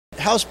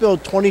House Bill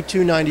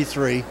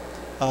 2293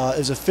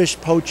 is a fish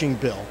poaching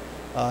bill.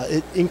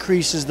 It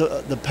increases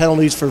the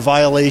penalties for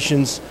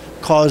violations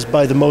caused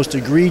by the most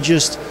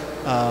egregious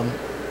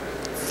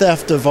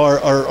theft of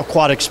our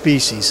aquatic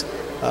species.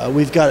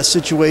 We've got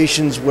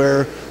situations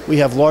where we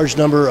have large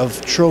number of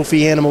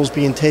trophy animals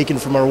being taken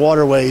from our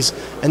waterways,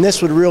 and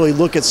this would really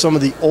look at some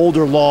of the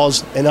older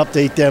laws and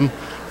update them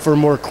for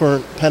more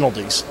current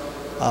penalties.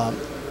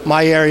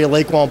 My area,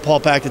 Lake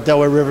Wallenpaupack, the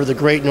Delaware River, the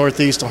Great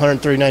Northeast,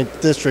 139th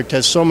District,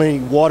 has so many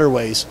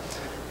waterways,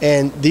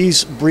 and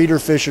these breeder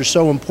fish are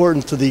so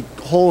important to the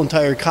whole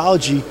entire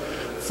ecology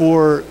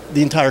for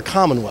the entire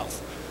Commonwealth.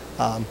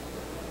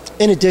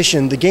 In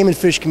addition, the Game and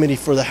Fish Committee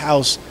for the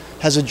House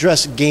has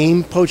addressed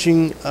game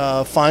poaching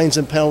fines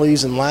and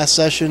penalties. In last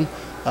session,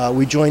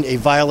 we joined a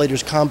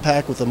violators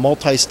compact with a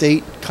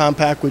multi-state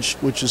compact,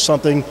 which is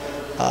something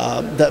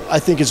that I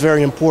think is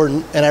very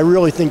important, and I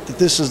really think that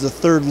this is the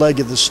third leg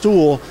of the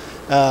stool,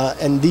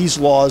 and these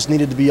laws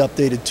needed to be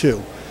updated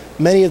too.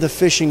 Many of the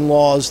fishing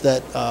laws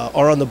that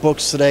are on the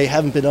books today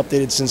haven't been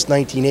updated since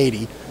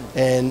 1980,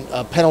 and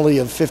a penalty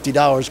of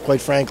 $50,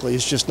 quite frankly,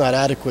 is just not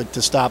adequate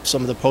to stop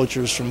some of the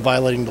poachers from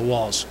violating the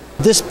laws.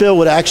 This bill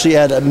would actually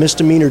add a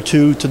misdemeanor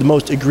to the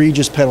most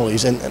egregious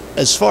penalties, and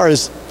as far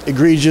as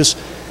egregious,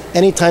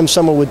 anytime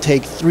someone would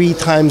take 3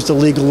 times the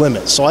legal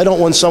limit. So I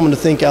don't want someone to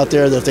think out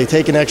there that if they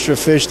take an extra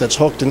fish that's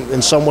hooked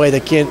in some way they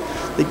can't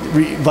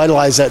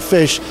revitalize that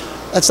fish.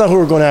 That's not who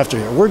we're going after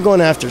here. We're going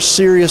after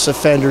serious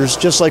offenders,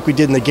 just like we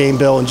did in the game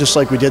bill and just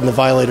like we did in the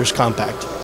violators compact.